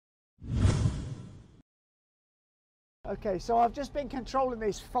Okay, so I've just been controlling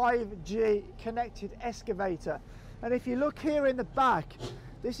this 5G connected excavator, and if you look here in the back,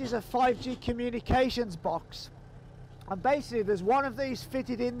 this is a 5G communications box, and basically there's one of these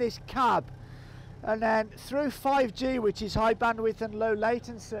fitted in this cab, and then through 5G, which is high bandwidth and low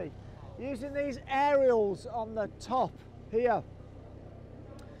latency, using these aerials on the top here,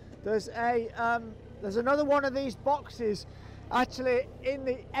 there's another one of these boxes actually in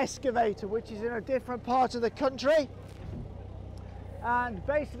the excavator, which is in a different part of the country, and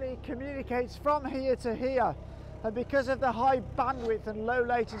basically it communicates from here to here. And because of the high bandwidth and low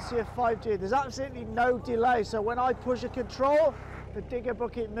latency of 5G, there's absolutely no delay. So when I push a control, the digger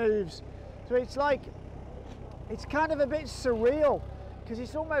bucket moves. So it's kind of a bit surreal, because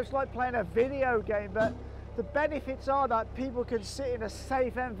it's almost like playing a video game, but the benefits are that people can sit in a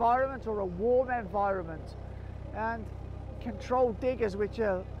safe environment or a warm environment and control diggers which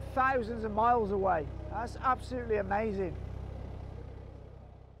are thousands of miles away. That's absolutely amazing.